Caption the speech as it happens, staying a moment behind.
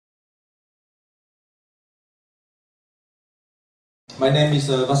My name is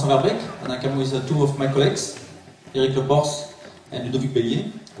Vincent Verbeque, and I come with two of my colleagues, Eric Lepors and Ludovic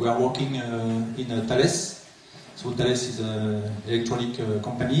Bellier. We are working in Thales. So Thales is an electronic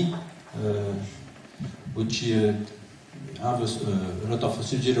company which has a lot of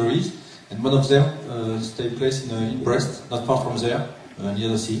subsidiaries, and one of them takes place in Brest, not far from there, near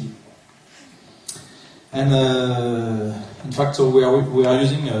the sea. And in fact, so we are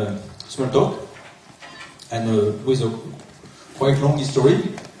using Smalltalk, and with a quite long history.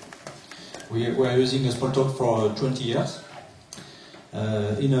 We are using Smalltalk for 20 years.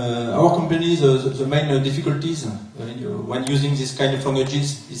 In our company, the main difficulties when using this kind of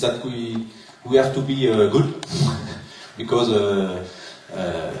languages is that we have to be good, because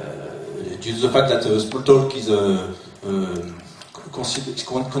due to the fact that Smalltalk is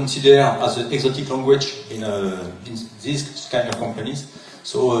considered as an exotic language in these kind of companies,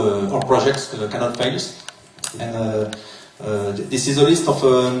 so our projects cannot fail. And this is a list of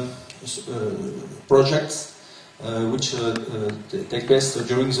projects which take place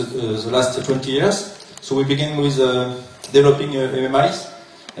during the last 20 years. So we begin with developing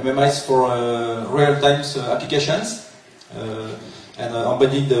MMIs for real-time applications, and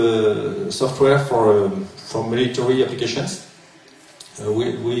embedded software for military applications.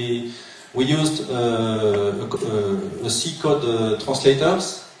 We used a C code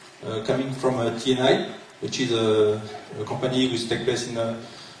translators coming from TNI, which is a company which takes place in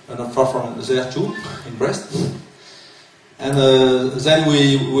not far from there too, in Brest. And then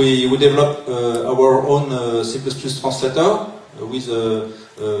we developed our own C++ translator with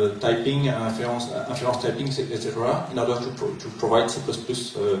typing, inference typing, etc., in order to provide C++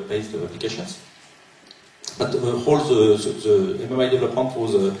 based applications. But all the MMI development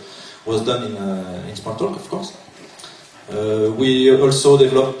was done in Smalltalk, of course. We also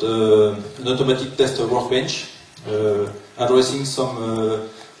developed an automatic test workbench addressing some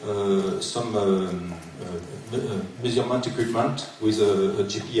measurement equipment with a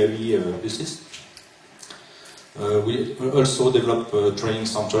GPIE buses. We also developed a training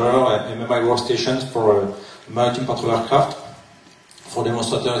center, MMI workstations for maritime patrol aircraft, for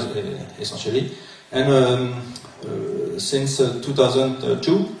demonstrators essentially. And since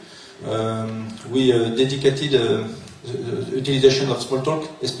 2002, we dedicated the utilization of Smalltalk,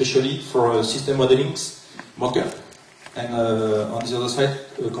 especially for system modeling, mock-up, and on the other side,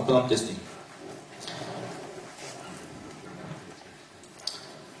 component testing.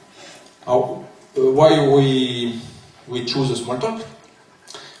 Why we choose Smalltalk?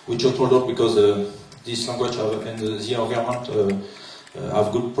 We chose Smalltalk because this language and the environment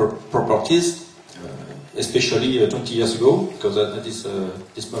have good properties, especially 20 years ago, because at this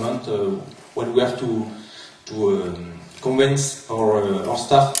moment, when we have to convince our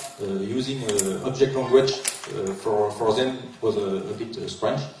staff using object language, for them it was a bit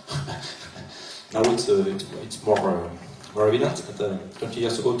strange. Now it's more evident, but 20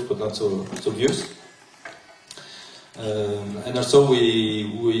 years ago it was not so obvious. And also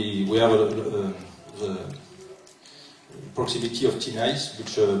we have the proximity of TNIs,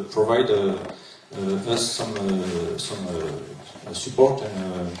 which provide us some support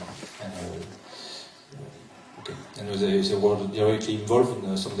and they were directly involved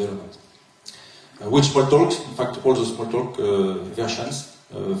in some development. With Smalltalk, in fact, all the Smalltalk versions,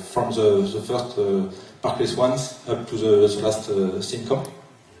 from the first Parkless ones up to the last SYNCOM,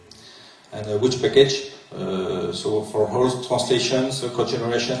 and which package. So for all translations, code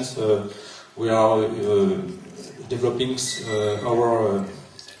generations, we are developing our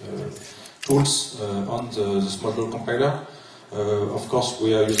tools on the Smalltalk compiler. Of course,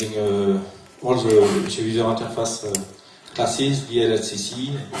 we are using all the user interface classes,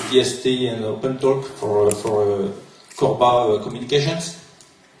 DLSCC, DST, and OpenTalk for Corba communications,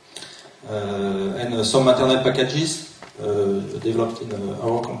 and some internal packages developed in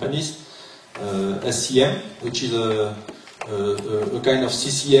our companies. SCM, which is a kind of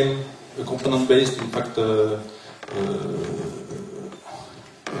CCM, a component-based, in fact,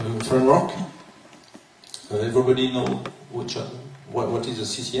 framework. Everybody know what is a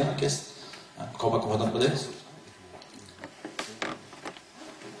CCM, I guess? Corba component models?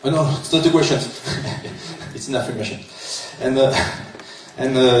 Oh no, it's not the question. It's an affirmation.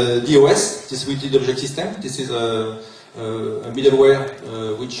 And DOS, Distributed Object System. This is a middleware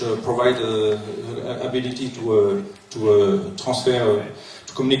which provides ability to transfer,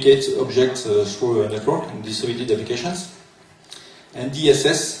 to communicate objects through a network in distributed applications. And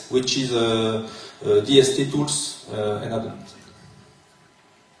DSS, which is DST tools and add-ons.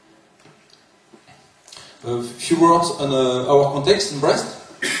 A few words on our context in Brest.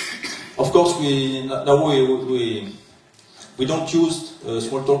 Of course, we we don't use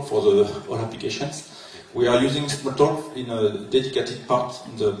Smalltalk for all applications. We are using Smalltalk in a dedicated part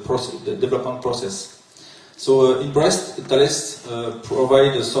in the development process. So in Brest, Thales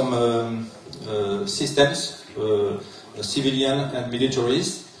provides some systems, civilian and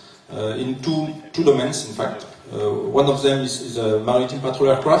militaries, in two domains, in fact. One of them is a maritime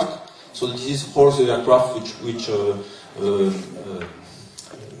patrol aircraft. So this is all the aircraft which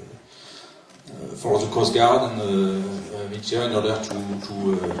for the Coast Guard and military in order to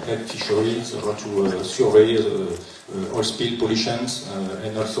help fisheries or to survey oil spill pollutions,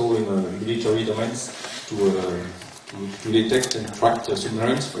 and also in military domains to detect and track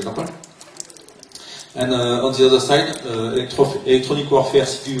submarines, for example. And on the other side, electronic warfare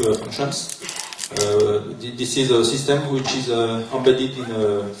CPU functions. This is a system which is embedded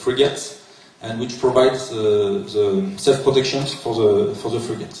in frigates and which provides the self-protection for the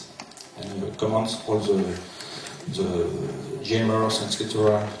frigates and commands all the jammers,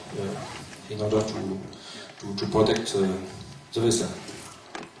 etc. In order to protect the vessel.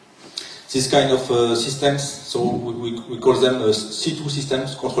 This kind of systems, so we call them C2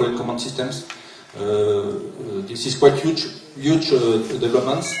 systems, control and command systems. This is quite huge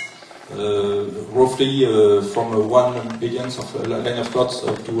developments. Roughly from 1 billion of line of codes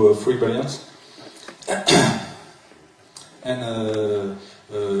up to 3 billion. And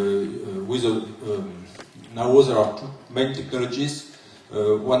now there are two main technologies.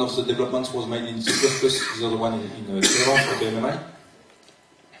 One of the developments was made in C++, the other one in Corba for the MMI.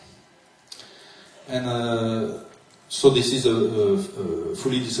 And so this is a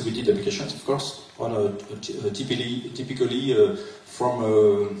fully distributed application, of course, on typically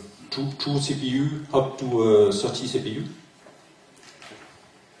from 2 CPU up to 30 CPU.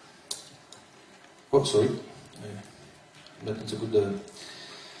 Oh, sorry, that's a good.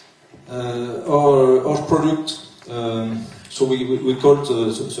 Our product. So we call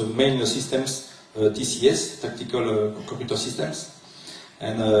the main systems TCS, Tactical Computer Systems,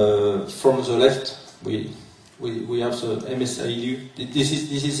 and from the left we have the MSILU. This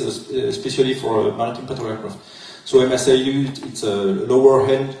is especially for maritime patrol aircraft. So MSILU, it's a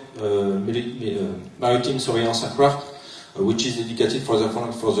lower-end maritime surveillance aircraft, which is dedicated for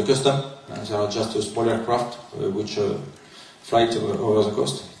the custom. There are just a small aircraft which fly over the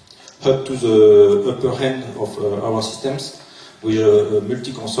coast, up to the upper end of our systems, with a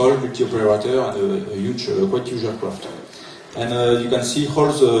multi-console, multi-operator, and a huge, quite huge aircraft. And you can see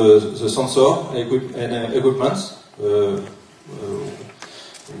all the sensor and equipment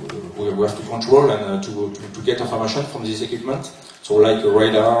we have to control and to get information from this equipment. So like a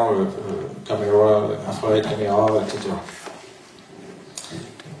radar, camera, infrared camera, etc.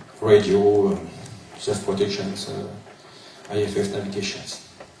 Radio, self-protections, IFF navigations.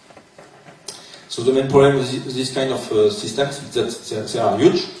 So the main problem with this kind of systems is that they are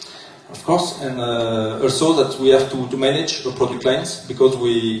huge, of course, and also that we have to manage the product lines because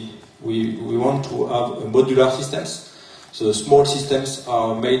we want to have modular systems. So small systems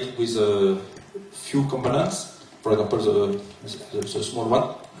are made with a few components. For example, the small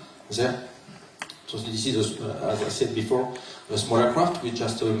one there. So this is, as I said before, a small aircraft with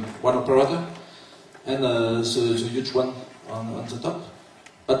just one operator, and the huge one on the top.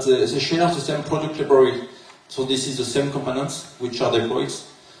 But they share the same product library. So this is the same components which are deployed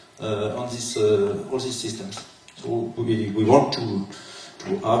on all these systems. So we want to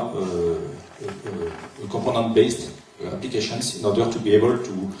have a component-based applications in order to be able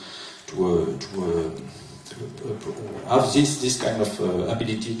to have this kind of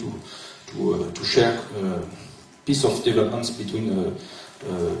ability to share piece of developments between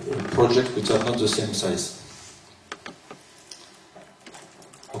projects which are not the same size.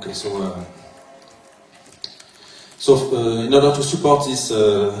 Okay, so in order to support these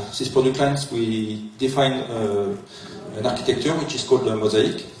product lines, we define an architecture which is called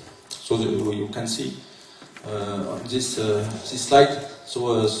Mosaic. So you can see on this slide.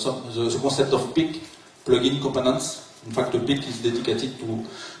 So the concept of PIC, plug-in components. In fact, the PIC is dedicated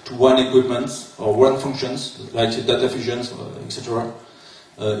to one equipment or one functions like data fusions, etc.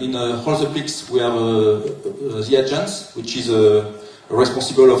 In all the PICs, we have the agents, which is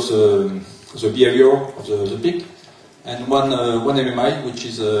responsible of the behavior of the PIC, and one MMI,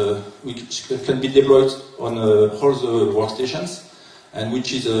 which can be deployed on all the workstations, and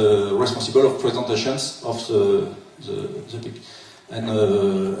which is responsible of presentations of the PIC, and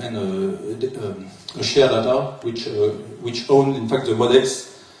a shared data which own in fact the models,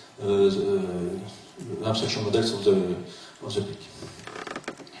 the abstraction models of the PIC.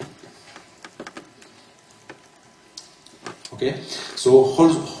 Okay, so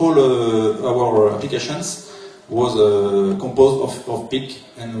all our applications, was composed of PIC,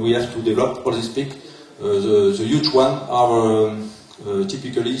 and we have to develop all these PIC. The huge one are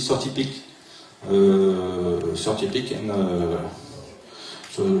typically 30 PIC, and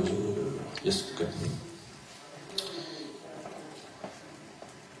so yes, okay.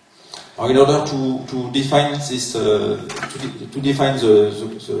 In order to define this, to define the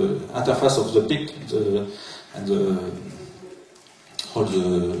interface of the PIC and all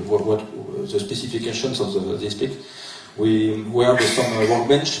the specifications of this PIC, we have some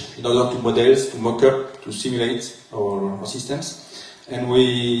workbench in order to model, to mock up, to simulate our systems, and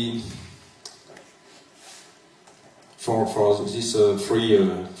we for this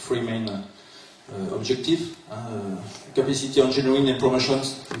three main objective. Capacity engineering and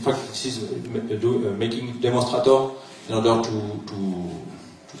promotions. In fact, this is making demonstrator in order to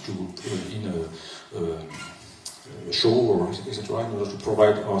show or etc. in order to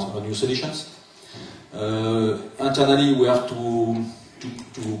provide our new solutions. Internally, we have to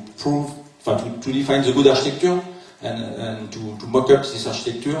prove, to define the good architecture and to mock up this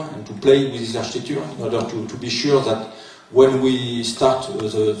architecture and to play with this architecture in order to be sure that when we start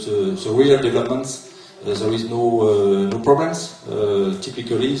the real developments, there is no problems.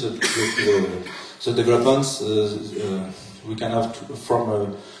 Typically, the developments we can have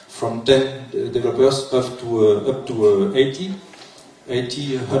from 10 developers up to 80,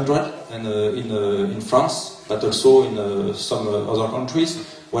 100, and in France, but also in some other countries.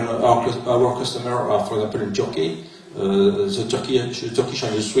 When our customers are, for example, in Turkey, the Turkish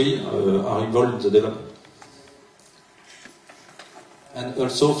industry are involved in the development. And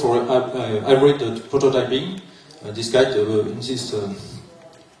also for hybrid prototyping, this kind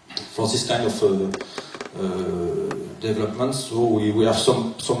for this kind of development, so we have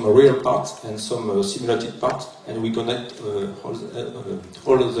some real parts and some simulated parts, and we connect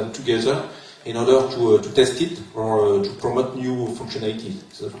all of them together in order to test it or to promote new functionality,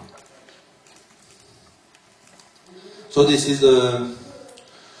 etc. So this is our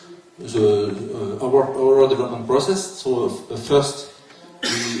development process. So first,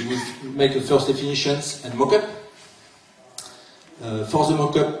 we make the first definitions and mockup. For the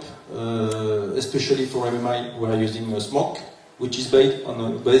mockup, especially for MMI, we are using Smoke, which is based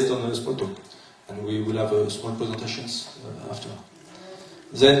on Smalltalk, and we will have small presentations after.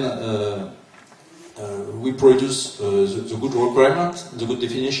 Then we produce the good requirements, the good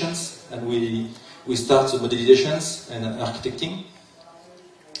definitions, and we start the modelizations and architecting.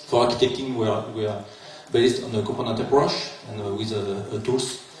 For architecting, we are based on a component approach and with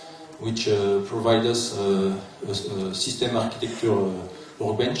tools which provide us a system architecture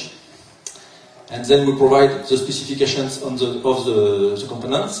workbench. And then we provide the specifications of the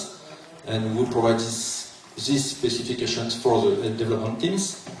components, and we provide these specifications for the development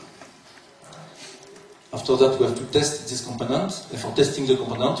teams. After that, we have to test this component, and for testing the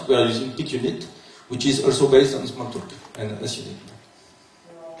component, we are using PicUnit, which is also based on Smalltalk and SUnit.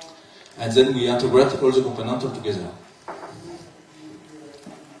 And then we integrate all the components all together.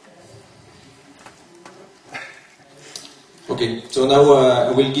 Okay, so now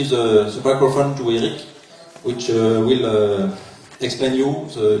I will give the microphone to Eric, which will explain you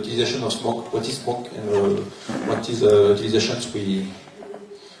the utilization of Smoke, what is Smoke, and what is the utilizations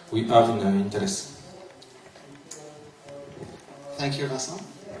we have in Thales. Thank you, Vincent.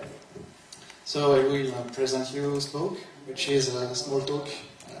 So I will present you Smoke, which is a Smalltalk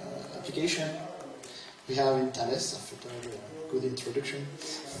application we have in Thales after a good introduction.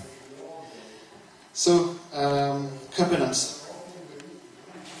 So, components.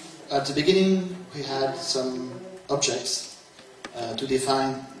 At the beginning, we had some objects to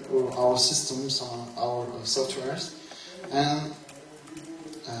define our systems, our softwares, and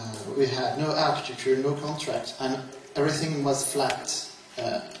we had no architecture, no contract, and everything was flat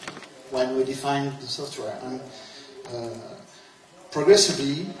when we defined the software. And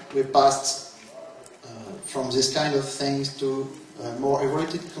progressively, we passed from this kind of things to more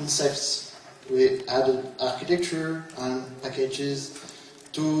evaluated concepts. We added architecture and packages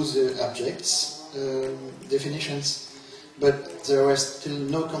to the objects, definitions, but there were still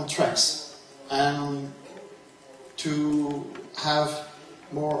no contracts. And to have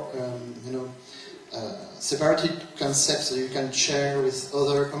more, separated concepts that you can share with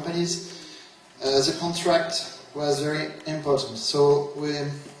other companies, the contract was very important. So we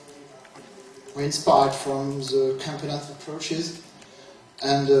inspired from the component approaches,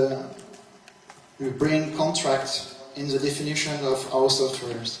 and we bring contract in the definition of our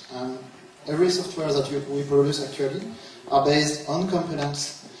softwares. And every software that we produce actually are based on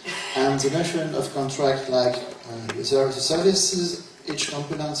components, and the notion of contract, like the services each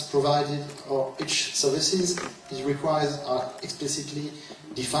component provided or each services is required are explicitly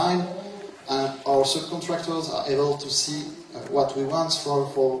defined, and our subcontractors are able to see what we want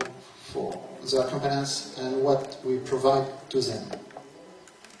for their components and what we provide to them.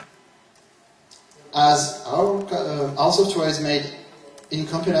 As our software is made in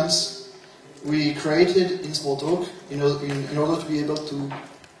components, we created in Smalltalk in order to be able to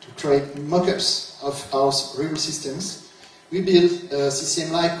create mock-ups of our real systems. We built a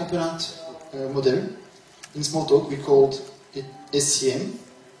CCM-like component model. In Smalltalk we called it SCM,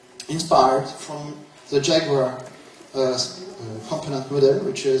 inspired from the Jaguar component model,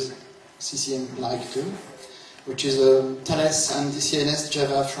 which is CCM-like too, which is a Thales and DCNS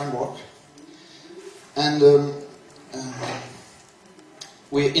Java framework. And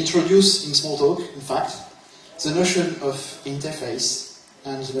we introduce in Smalltalk, in fact, the notion of interface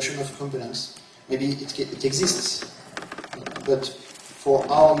and the notion of components. Maybe it exists, but for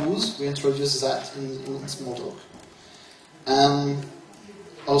our use, we introduce that in Smalltalk. And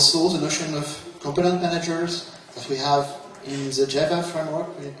also the notion of component managers that we have in the Java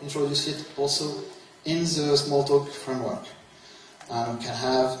framework, we introduce it also in the Smalltalk framework. And we can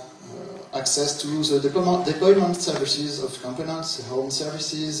have access to the deployment services of components, the home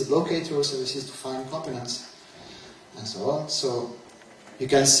services, the locator services to find components, and so on. So you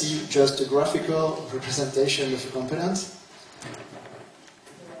can see just a graphical representation of a component.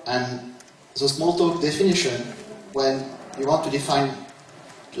 And the Smalltalk definition, when you want to define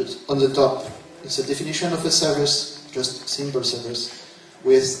just on the top, it's a definition of a service, just simple service,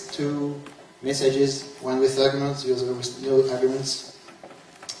 with two messages, one with arguments, the other with no arguments,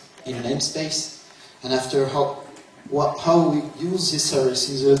 in a namespace. And after how we use this service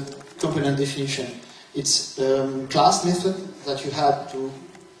in the component definition, it's class method that you have to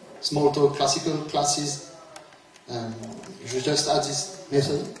Smalltalk classical classes. You just add this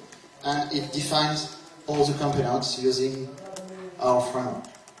method, and it defines all the components using our framework.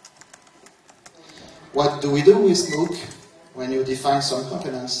 What do we do with Smoke? When you define some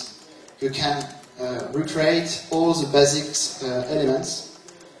components, you can recreate all the basic elements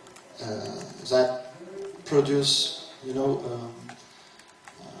that produce,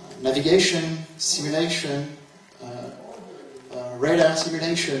 navigation, simulation, radar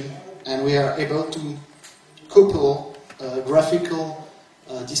simulation, and we are able to couple graphical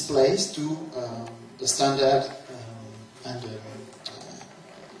displays to the standard and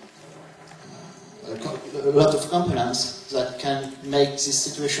a lot of components that can make this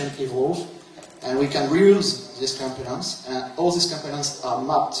situation evolve, and we can reuse these components, and all these components are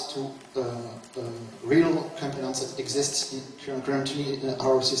mapped to real components that exist currently in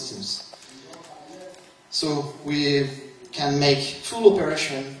our systems. So we can make full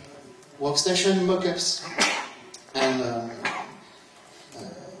operation workstation mockups, and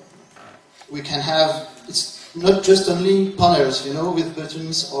we can have, it's not just only panels, with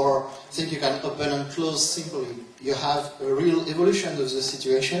buttons or things you can open and close simply. You have a real evolution of the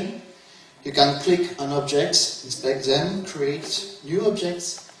situation. You can click on objects, inspect them, create new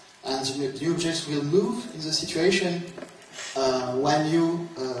objects, and the new objects will move in the situation. When you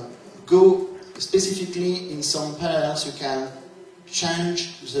go specifically in some panels, you can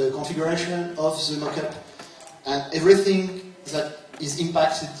change the configuration of the mockup, and everything that is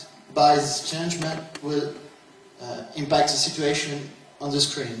impacted by this changement will impact the situation on the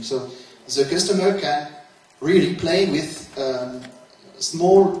screen. So the customer can really play with a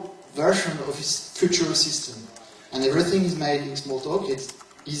small version of his future system. And everything is made in Smalltalk. It's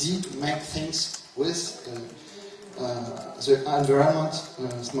easy to make things with the environment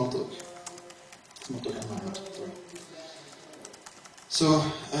Smalltalk environment. Sorry. So,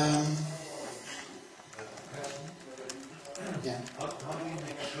 yeah. How do you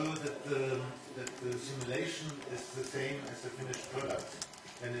make sure that the simulation is the same as the finished product,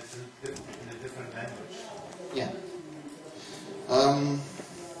 and it's in a different language? Yeah.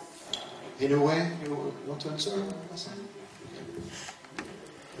 In a way, you want to answer?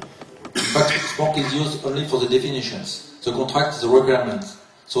 In fact, Smoke is used only for the definitions. The contract is the requirement.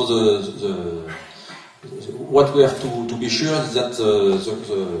 So what we have to be sure is that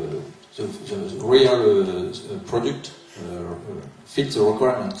the real product fits the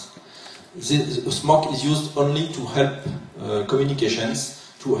requirements. Smoke is used only to help communications,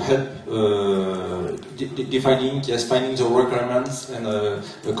 to help finding the requirements and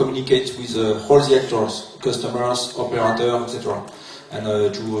communicate with all the actors, customers, operators, etc. And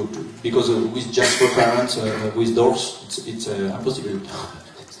because with just requirements with doors, it's impossible.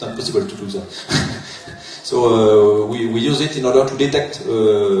 not possible to do that. So we use it in order to detect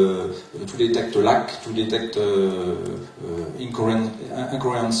lag, to detect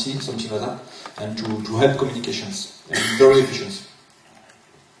incoherency, something like that, and to help communications. And very efficient.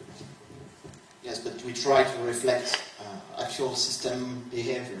 Yes, but we try to reflect actual system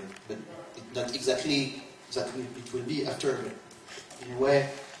behavior, but not exactly that it will be after. But in a way,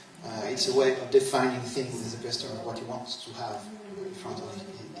 it's a way of defining things with the customer, what he wants to have in front of his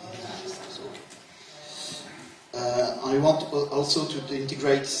eyes. So, and we want also to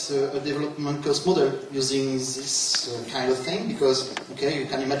integrate a development cost model using this kind of thing, because, okay, you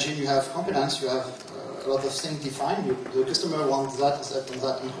can imagine you have components, you have a lot of things defined, the customer wants that,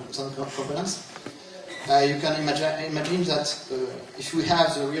 and some components. You can imagine that if we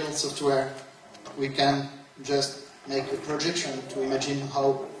have the real software, we can just make a projection to imagine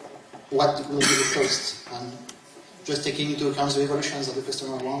what will be the cost, and just taking into account the evolutions that the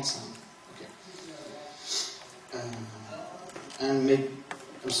customer wants. And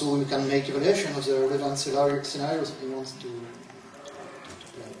also we can make evaluation of the relevant scenarios we want to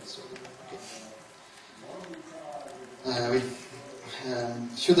play. So, okay.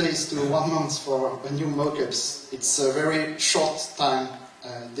 Few days to 1 month for a new mockups. It's a very short time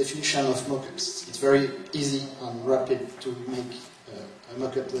definition of mockups. It's very easy and rapid to make a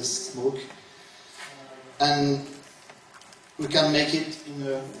mockup with smoke, and we can make it in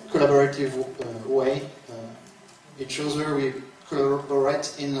a collaborative way. Each other we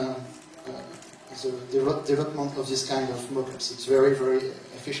collaborate in the development of this kind of mockups. It's very, very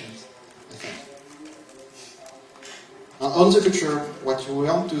efficient, I think. On the future, what we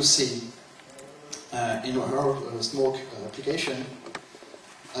want to see in our smoke application,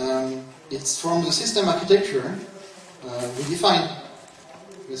 it's from the system architecture. We define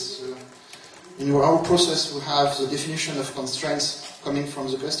this, in our process we have the definition of constraints coming from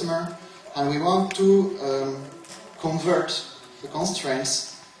the customer, and we want to convert the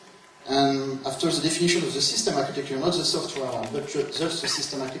constraints, and after the definition of the system architecture, not the software one, but just the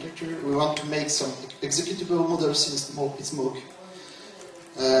system architecture, we want to make some executable models in smoke,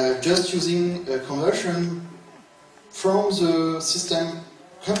 just using a conversion from the system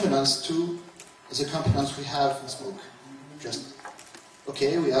components to the components we have in smoke. Just,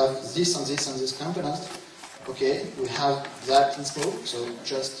 okay, we have this and this and this components, okay, we have that in smoke, so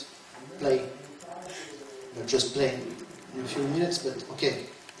just play. Not just play in a few minutes, but okay,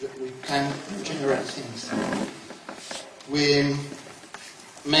 we can generate things. We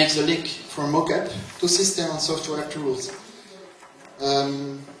make the link from mockup to system and software tools.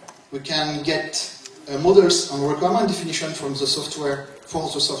 We can get models and requirement definition from the software for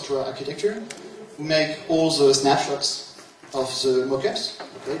the software architecture. We make all the snapshots of the mockups.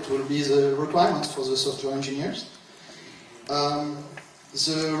 Okay, it will be the requirements for the software engineers.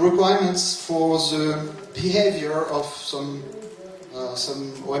 The requirements for the behavior of some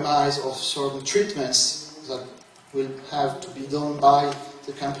OMIs, of certain treatments that will have to be done by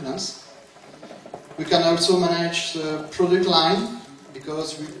the components. We can also manage the product line,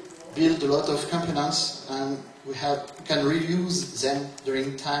 because we build a lot of components and we can reuse them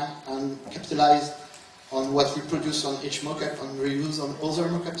during time and capitalize on what we produce on each mockup and reuse on other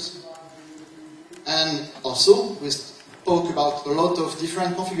mockups. And also, we spoke about a lot of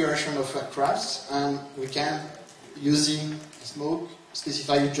different configuration of aircrafts, and we can, using smoke,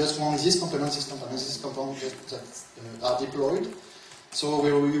 specify you just want this component that are deployed. So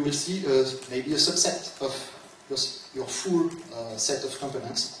we will see maybe a subset of your full set of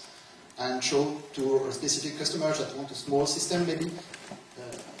components, and show to a specific customer that want a small system, maybe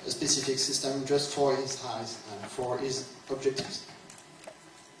a specific system just for his eyes and for his objectives.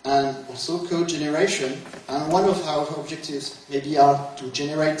 And also code generation, and one of our objectives maybe are to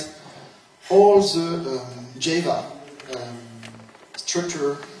generate all the Java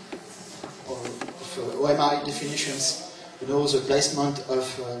structure of OMI definitions, you know, the placement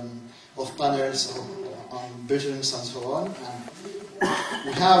of panels on buttons and so on. And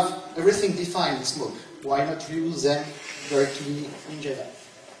we have everything defined in smoke. Why not reuse them directly in Java?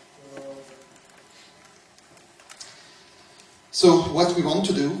 So what we want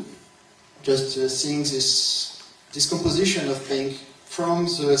to do, just seeing this composition of things from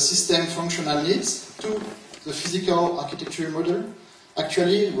the system functional needs to the physical architecture model,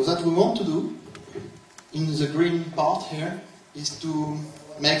 actually what we want to do in the green part here is to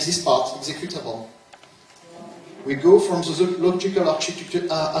make this part executable. We go from the logical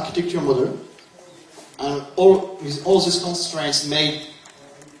architecture model, and with all these constraints made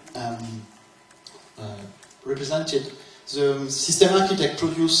represented, the system architect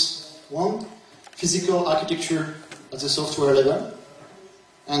produce one physical architecture at the software level,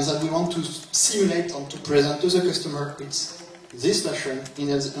 and that we want to simulate and to present to the customer this version in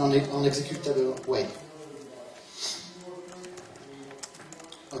an executable way.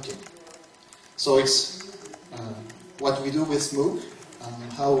 Okay, so it's what we do with Smoke,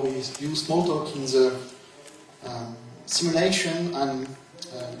 how we use Smalltalk in the simulation and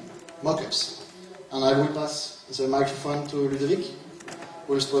mockups. And I will pass the microphone to Ludovic,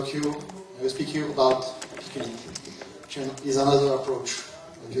 who will speak you about PicUnit, which is another approach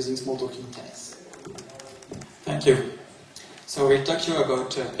of using Smalltalk in Thales. Thank you. So we'll talk to you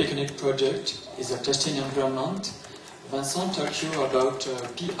about PicUnit project, is a testing environment. Vincent talked you about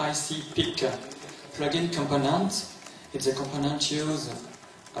PIC plugin component. It's a component used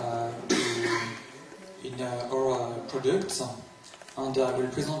in our products, and I will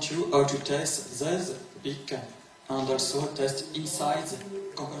present you how to test this PIC and also test inside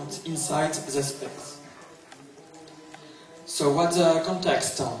components inside the specs. So what's the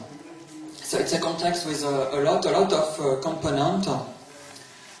context? So it's a context with a lot of components.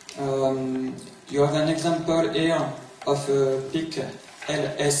 You have an example here of a PIC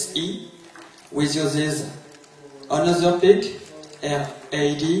LSE, which uses another PIC,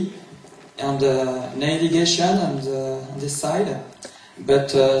 RAD, and navigation on this side. But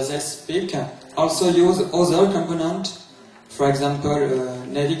this PIC also uses other components. For example,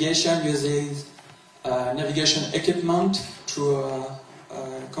 navigation uses navigation equipment through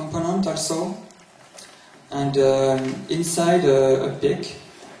a component also. And inside a PIC,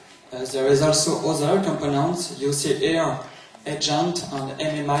 there is also other components. You see here agent and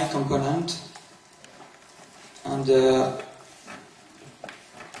MMI component. And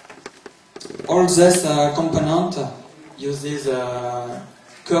all this component uses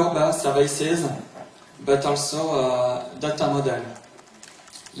Corba services, but also data model.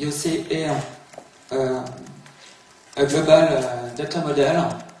 You see here a global data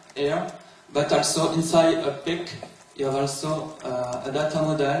model here, but also inside a PIC you have also a data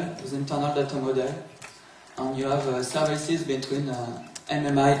model, with internal data model, and you have services between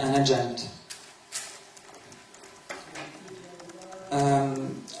MMI and agent.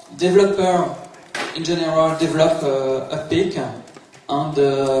 Developer in general develop a PIC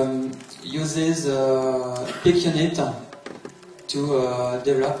and uses PicUnit to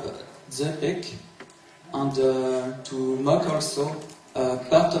develop the PIC and to mock also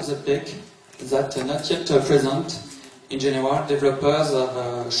part of the PIC that not yet present. In general, developers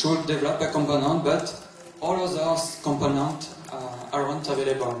should develop a component, but all other components aren't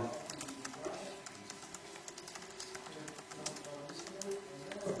available.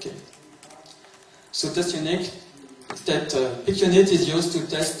 Okay. So test unique, that PicUnit is used to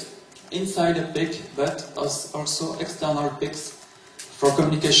test inside a PIC, but also external PICs for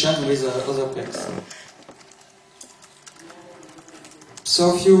communication with other PICs.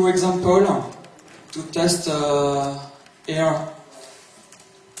 So a few examples to test here.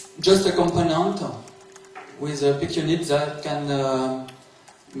 Just a component with a PicUnit that can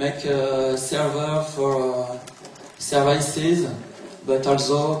make a server for services, but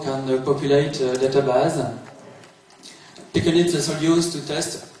also can populate a database. PicUnit is also used to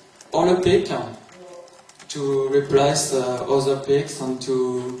test all a PIC to replace other PICs and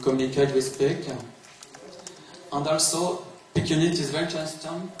to communicate with PIC. And also, PicUnit is very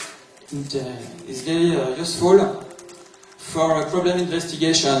interesting. It is very useful for problem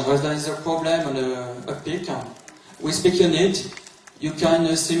investigation. When there is a problem on a PIC, with PicUnit, you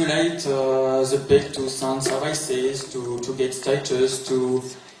can simulate the PIC to send services, to get status, to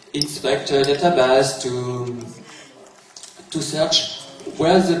inspect a database, to search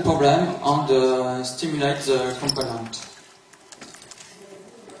where is the problem and stimulate the component.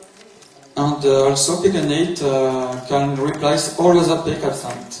 And also PicUnit can replace all other PIC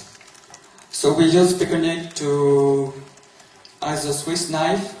absent. So we use PicUnit to as a Swiss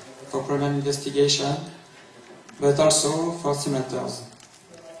knife for problem investigation, but also for simulators.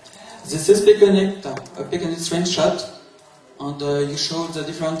 This is PicUnit, a PicUnit screenshot, and you show the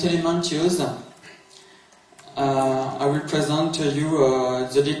different elements used. I will present to you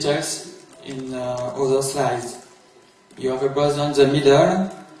the details in other slides. You have a browser in the middle.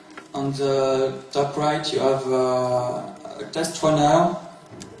 On the top right you have a test runner,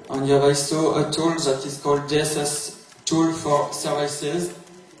 and you have also a tool that is called DSS tool for services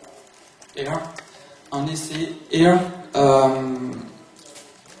here. And you see here a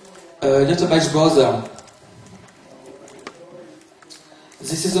database browser.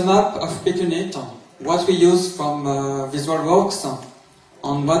 This is a map of PicUnit, what we use from VisualWorks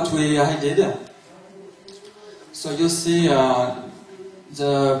and what we added. So you see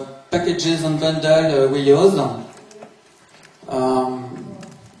the packages and bundle we use.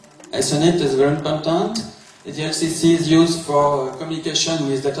 SUnit is very important. The LCC is used for communication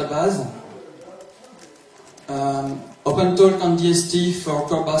with database. OpenTalk and DST for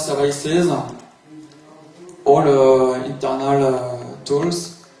Corba services. All internal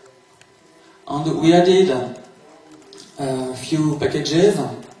tools. And we added a few packages.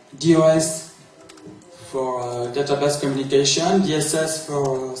 DOS for database communication, DSS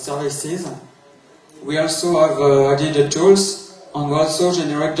for services. We also have added tools and we also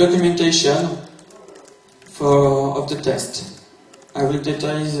generate documentation of the test. I will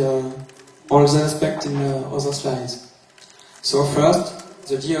detail all the aspects in other slides. So first,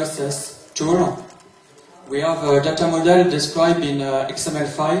 the DSS tool. We have a data model described in XML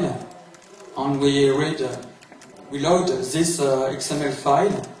file, and we load this XML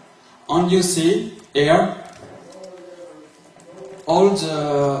file, and you see here all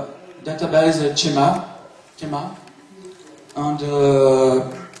the database schema, and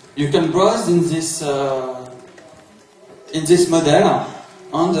you can browse in this model,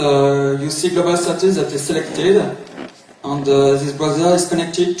 and you see global status that is selected, and this browser is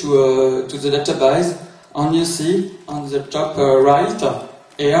connected to the database, and you see on the top right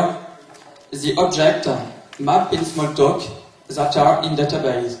here the object map in Smalltalk that are in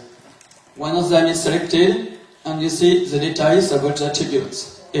database. One of them is selected, and you see the details about the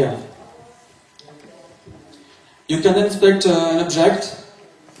attributes here. You can inspect an object.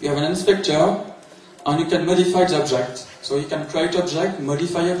 You have an inspector, and you can modify the object. So you can create object,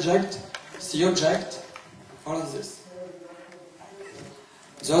 modify object, see object, all of this.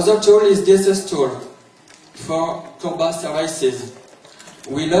 The other tool is DSS tool for Corba services.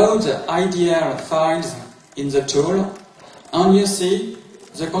 We load IDR files in the tool, and you see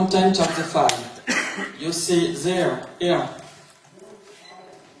the content of the file. You see here, the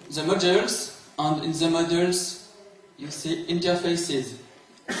modules, and in the modules you see interfaces.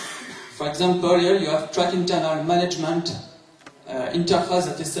 For example, here you have track internal management interface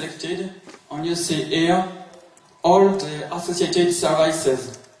that is selected, and you see here all the associated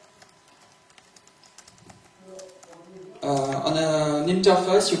services. On an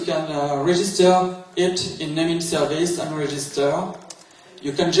interface, you can register it in naming service and register.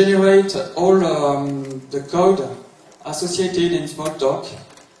 You can generate all the code associated in Smalltalk,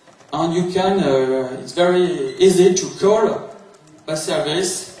 and you can, it's very easy to call a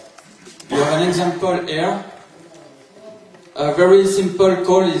service. You have an example here. A very simple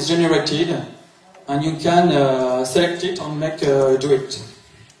call is generated, and you can select it and do it.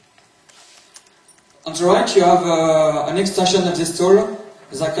 On the right, you have an extension of this tool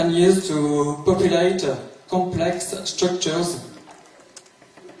that can use to populate complex structures.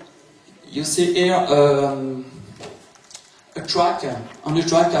 You see here a track, and the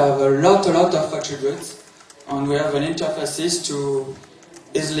track have a lot of attributes, and we have an interfaces to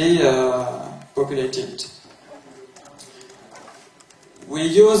easily populate it. We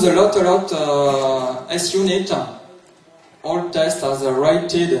use a lot SUnit. All tests are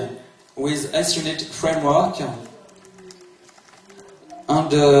rated with SUnit framework,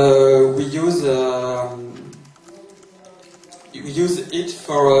 and we use it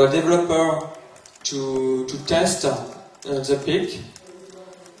for a developer to test the PIC,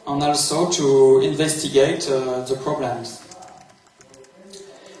 and also to investigate the problems.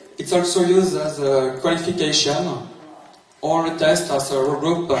 It's also used as a qualification. All the tests are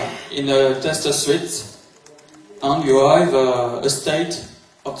grouped in a test suite, and you have a state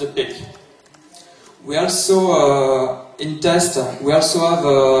of the PIC. We also, in test, we also have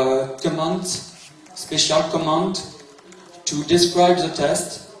a command, special command, to describe the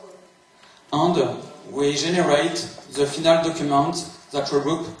test, and we generate the final document that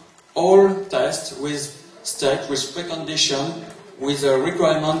regroup all tests with state, with precondition, with a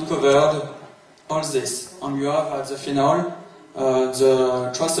requirement covered, all this. And you have at the final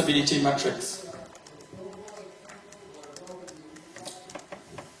the traceability matrix.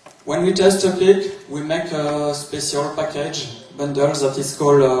 When we test a PIC, we make a special package bundle that is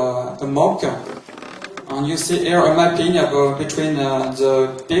called a mock. And you see here a mapping between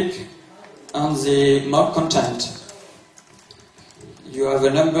the PIC and the mock content. You have the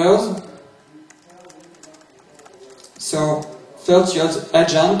numbers. So first you have the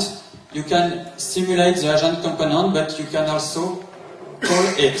agent. You can simulate the agent component, but you can also call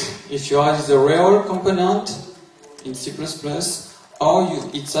it. If you have the real component in C++, or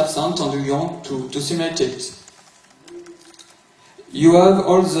it's absent and you want to simulate it. You have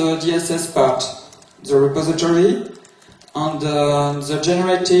all the DSS part, the repository, and the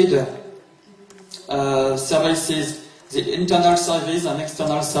generated services, the internal service and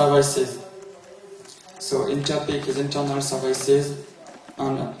external services. So interPIC is internal services,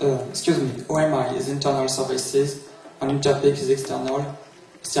 and OMI is internal services, and interpec is external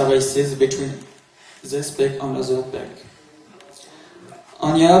services between this peg and other peg.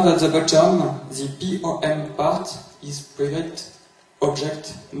 And you have at the bottom the POM part is private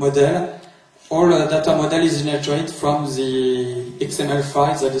object model. All data model is generated from the XML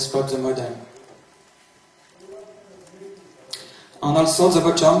files that describe the model. And also at the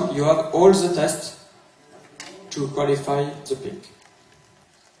bottom you have all the tests to qualify the pig.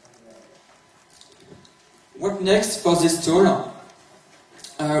 What next for this tool?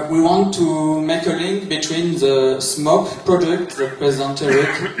 We want to make a link between the smoke product that presents Eric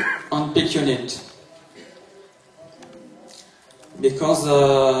and PicUnit. Because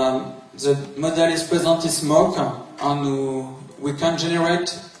the model is present in smoke and we can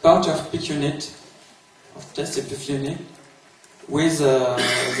generate part of PicUnit, of test PicUnit, with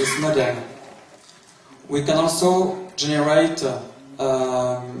this model. We can also generate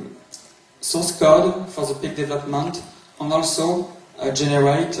source code for the PIC development and also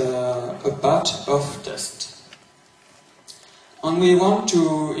generate a batch of test. And we want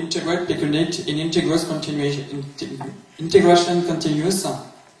to integrate PicUnit in integration continuous,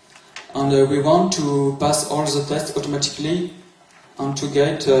 and we want to pass all the tests automatically and to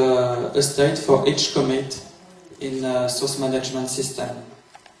get a state for each commit in a source management system.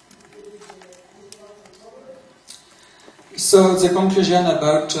 So the conclusion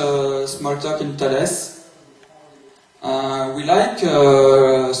about Smalltalk in Thales. We like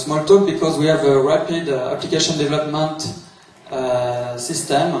Smalltalk because we have a rapid application development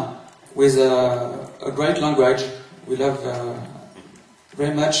system with a great language. We love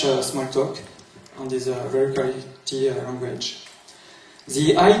very much Smalltalk, and is a very quality language.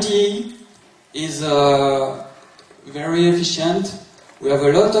 The IDE is very efficient. We have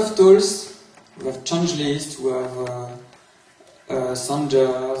a lot of tools. We have change list. We have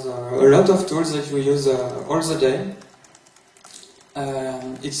senders. A lot of tools that we use all the day.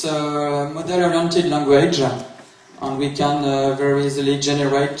 It's a model-oriented language, and we can very easily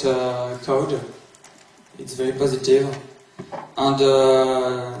generate code. It's very positive. And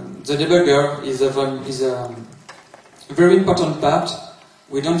the debugger is a very important part.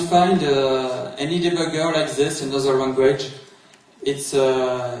 We don't find any debugger like this in other language. It's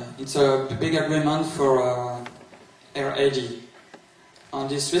a big agreement for RAD.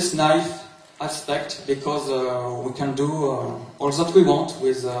 And it's this nice aspect because we can do all that we want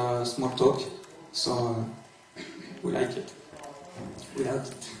with Smalltalk. So we like it. We love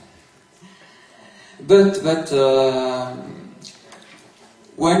it. But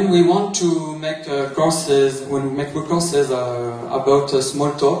when we want to make courses, when we make courses about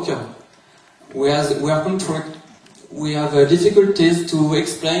Smalltalk, we have difficulties to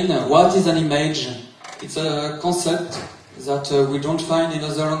explain what is an image. It's a concept that we don't find in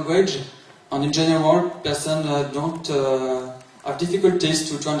other language, and in general, person don't have difficulties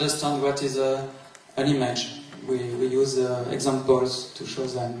to understand what is an image. We use examples to show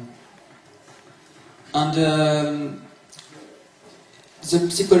them. And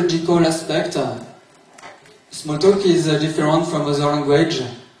the psychological aspect, Smalltalk is different from other language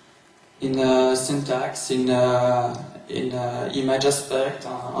in syntax, in image aspect,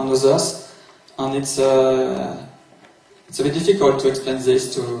 and others, and it's very difficult to explain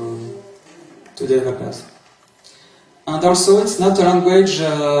this to developers. And also, it's not a language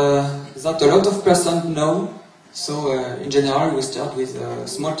that a lot of persons know. So, in general, we start with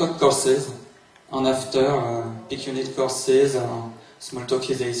Smalltalk courses, and after PicUnit courses, Smalltalk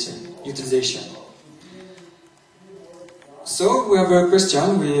utilization. So, we have a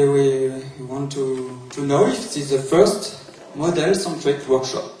question. We want to know if it is the first model-centric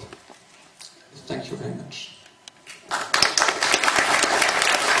workshop. Thank you very much.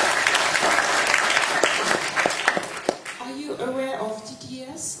 Are you aware of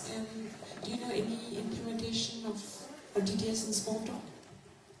DDS, and do you know any implementation of DDS in Smalltalk?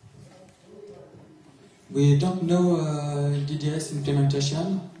 We don't know DDS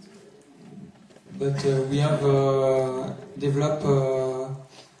implementation, but we have developed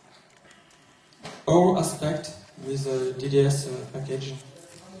our aspect with DDS package.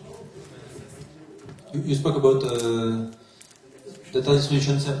 You spoke about data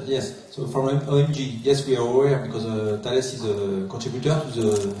distribution. Yes. So from OMG, yes, we are aware because Thales is a contributor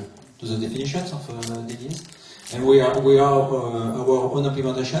to the definitions of DDS, and we are our own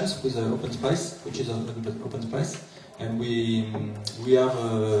implementations with OpenSpace, which is OpenSpace, and we have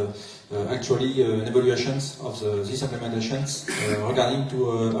actually evaluations of these implementations regarding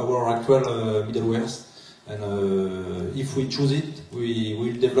to our actual middlewares, and if we choose it, we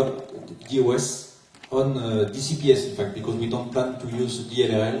will develop DOS on DCPS, in fact, because we don't plan to use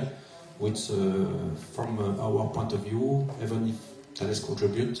DLRL, which, from our point of view, even if Thales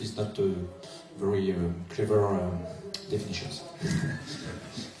contributes, is not very clever definitions.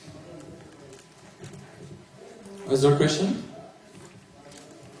 Other question?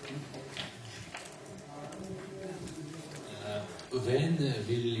 When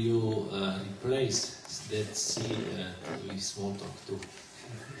will you replace that C with Smalltalk 2?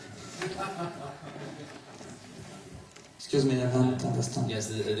 Excuse me, I don't understand. Yes,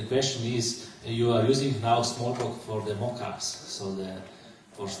 the question is, you are using now Smalltalk for the mockups, so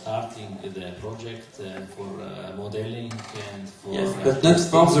for starting the project, for modeling and for... Yes, but not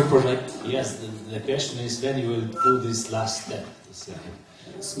for the project. Yes, the question is when you will do this last step.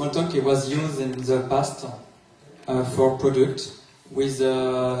 Smalltalk was used in the past for product with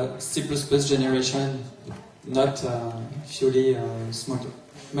C++ generation, not fully Smalltalk.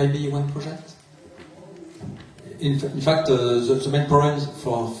 Maybe one project? In fact, the main problem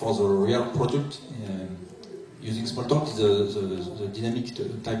for the real product using Smalltalk is the dynamic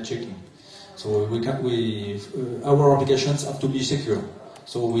type checking. So our applications have to be secure.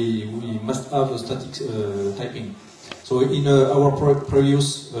 So we must have a static typing. So in our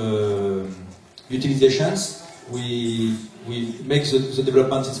previous utilizations, we make the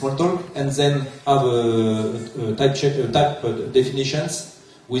development in Smalltalk and then have type definitions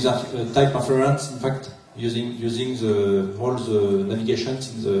with a type reference. In fact, using all the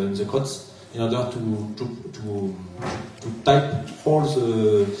navigations in the codes in order to type all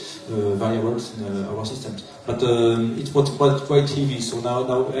the variables in our systems. But it was quite heavy. So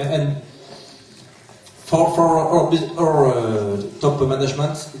now and for our top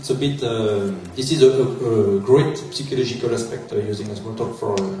management, it's a bit. This is a great psychological aspect using Smalltalk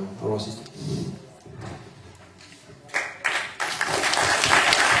for our system.